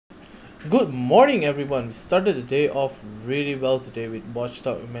Good morning, everyone. We started the day off really well today with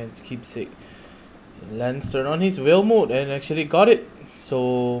WatchDogMan's Keepsake. Lance turned on his whale mode and actually got it.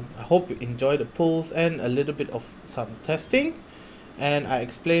 So I hope you enjoy the pulls and a little bit of some testing. And I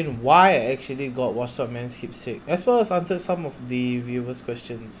explained why I actually got WatchDogMan's Keepsake, as well as answered some of the viewers'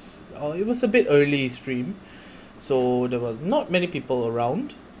 questions. It was a bit early stream, so there were not many people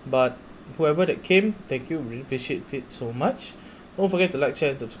around. But whoever that came, thank you. Really appreciate it so much. Don't forget to like, share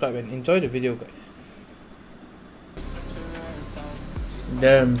and subscribe and enjoy the video, guys.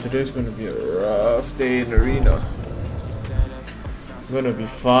 Damn, today's gonna be a rough day in arena. It's gonna be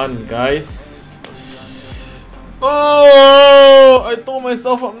fun, guys. Oh, I told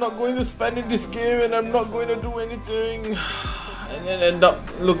myself I'm not going to spend in this game and I'm not going to do anything. And then end up,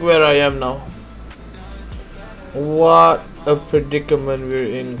 look where I am now. What a predicament we're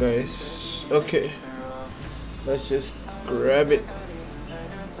in, guys. Okay, let's just grab it.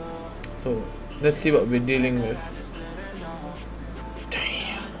 So let's see what we're dealing with.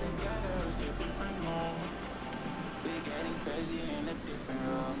 Damn.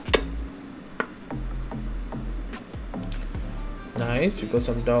 Nice, we got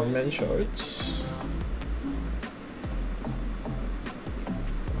some Dogman shorts.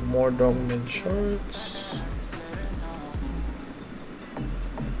 More Dogman shorts.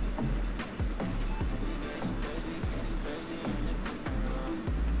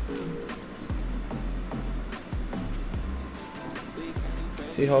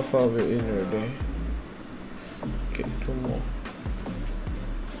 See how far we're in already. Okay, two more.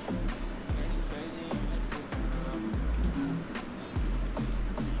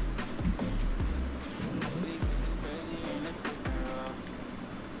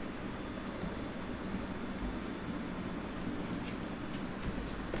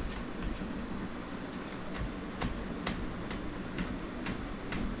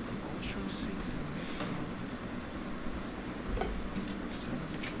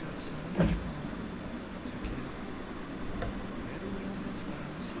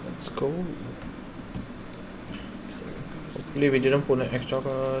 Let's go. Hopefully we didn't pull an extra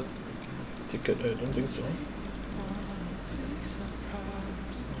card ticket. I don't think so.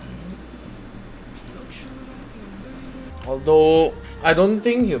 Although I don't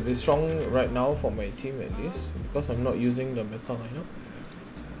think he'll be strong right now for my team, at least because I'm not using the meta lineup.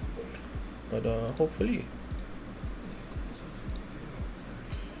 But hopefully.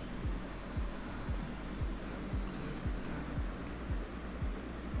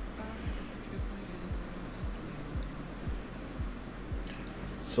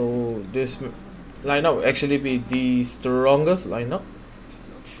 So this lineup will actually be the strongest lineup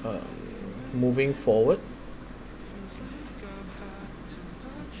moving forward.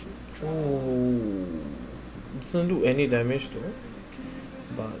 Oh, doesn't do any damage though.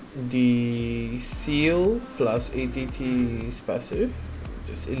 But the seal plus ATT is passive,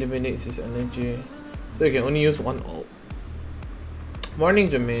 just eliminates his energy, so you can only use one ult. Morning,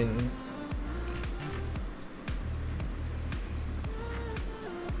 Jermaine.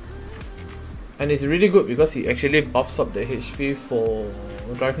 And it's really good because he actually buffs up the HP for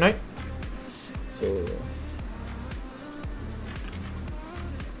Drive Knight. So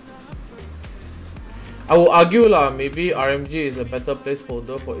I will argue lah, maybe RMG is a better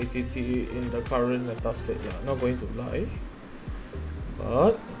placeholder for ATT in the current meta state lah. Not going to lie,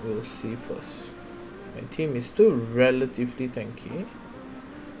 but we'll see first. My team is still relatively tanky,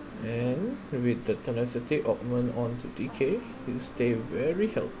 and with the tenacity augment onto DK, he'll stay very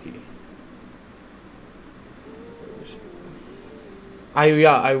healthy.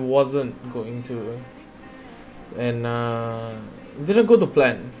 I wasn't going to, and didn't go to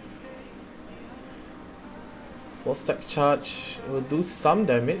plan. 4-stack charge will do some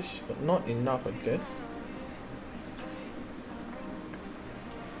damage, but not enough, I guess.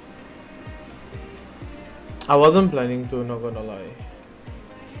 I wasn't planning to, not gonna lie,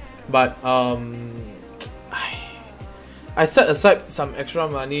 but I set aside some extra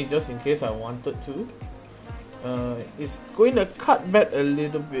money just in case I wanted to. It's going to cut back a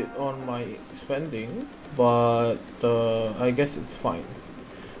little bit on my spending, but I guess it's fine.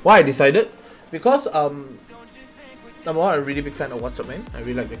 Why I decided? Because number one, I'm a really big fan of WatchDogMan. I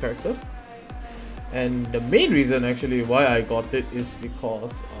really like the character, and the main reason actually why I got it is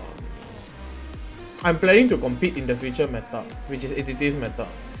because I'm planning to compete in the future meta, which is ATT's meta.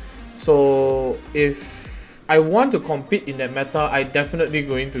 So if I want to compete in that meta, I definitely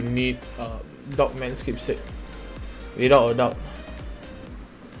going to need Dogman's Keepsake, without a doubt.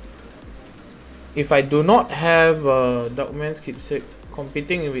 If I do not have Dogman's Keepsake,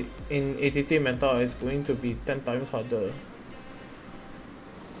 competing in ATT meta is going to be 10 times harder.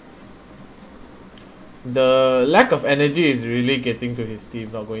 The lack of energy is really getting to his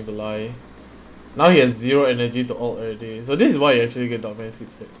team, not going to lie. Now he has 0 energy to ult already. So this is why you actually get WatchDogMan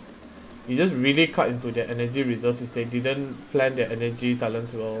Keepsake. You just really cut into their energy reserves if they didn't plan their energy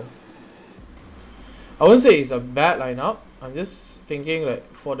talents well. I wouldn't say it's a bad lineup. I'm just thinking like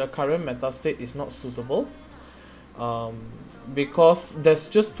for the current meta state it's not suitable. Because there's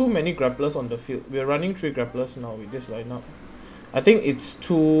just too many grapplers on the field. We're running 3 grapplers now with this lineup. I think it's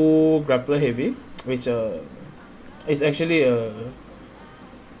too grappler heavy, which is actually a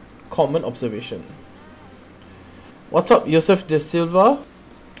common observation. What's up, Yosef De Silva?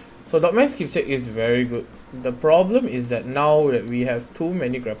 So WatchDogMan's Keepsake is very good. The problem is that now that we have too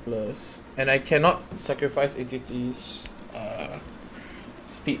many grapplers and I cannot sacrifice ATT's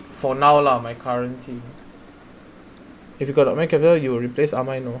speed for now lah, my current team. If you got WatchDogMan capital, you will replace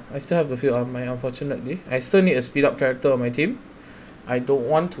Amai. No, I still have to field Amai, unfortunately. I still need a speed up character on my team. I don't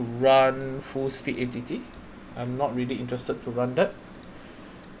want to run full speed ATT. I'm not really interested to run that.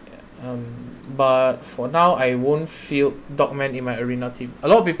 But for now, I won't field WatchDogMan in my arena team. A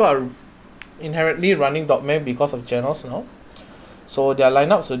lot of people are inherently running WatchDogMan because of channels now. So their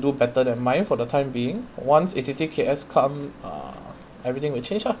lineups will do better than mine for the time being. Once ATT KS come, everything will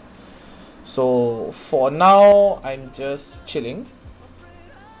change. So for now, I'm just chilling.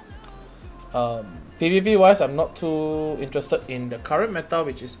 PvP wise, I'm not too interested in the current meta,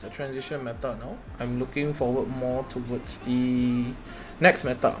 which is the transition meta now. I'm looking forward more towards the next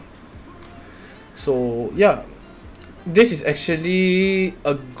meta. So yeah, this is actually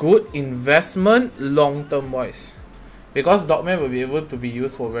a good investment long term wise, because WatchDogMan will be able to be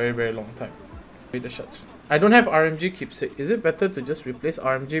used for a very, very long time. With the shots, I don't have RMG Keepsake. Is it better to just replace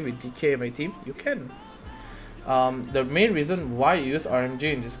RMG with DK in my team? You can. The main reason why you use RMG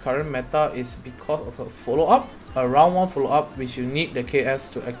in this current meta is because of a follow-up, a round 1 follow-up, which you need the KS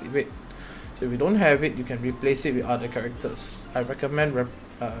to activate. So if you don't have it, you can replace it with other characters. I recommend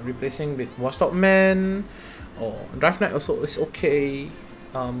replacing with WatchDogMan or Drive Knight also is okay,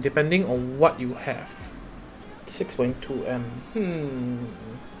 depending on what you have. 6.2M.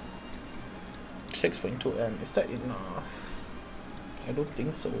 6.2M, is that enough? I don't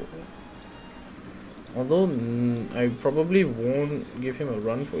think so. Although I probably won't give him a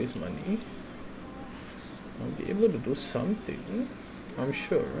run for his money. I'll be able to do something, I'm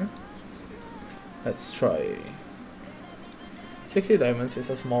sure. Let's try. 60 diamonds is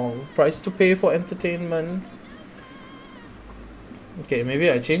a small price to pay for entertainment. Okay, maybe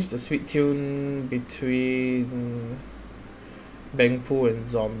I change the sweet tune between Bangpoo and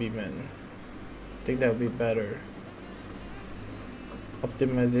WatchDogMan. I think that would be better.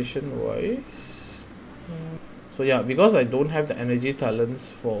 Optimization wise. So yeah, because I don't have the energy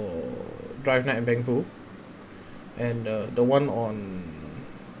talents for Drive Knight and Bangpoo, and the one on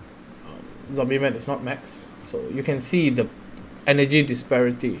WatchDogMan is not max, so you can see the energy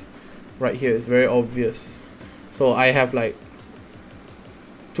disparity right here is very obvious. So I have like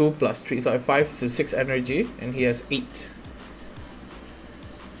 2 plus 3, so I have 5 to 6 energy and he has 8.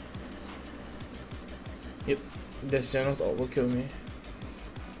 Yep, this general's all will kill me.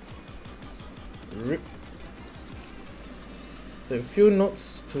 Rip. So a few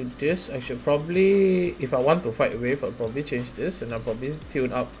notes to this, I should probably, if I want to fight wave, I'll probably change this and I'll probably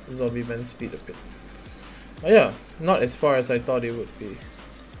tune up WatchDogMan's speed a bit. But yeah, not as far as I thought it would be.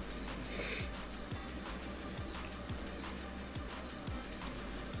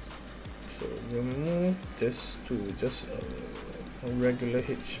 So we'll move this to just a regular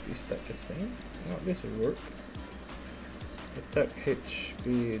HP stack, I think. Not this will work. Attack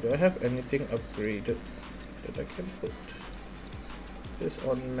HP. Do I have anything upgraded that I can put? This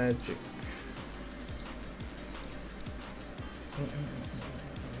on magic.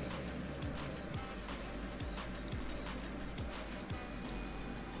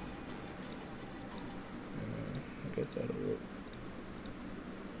 I guess that'll work.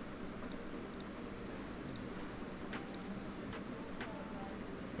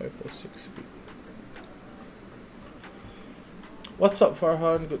 Five plus 6 speed. What's up,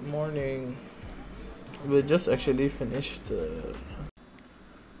 Farhan? Good morning. We just actually finished the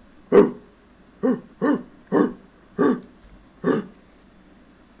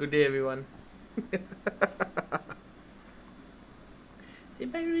good day, everyone. Say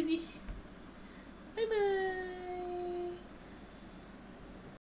bye, Rosie. Bye bye.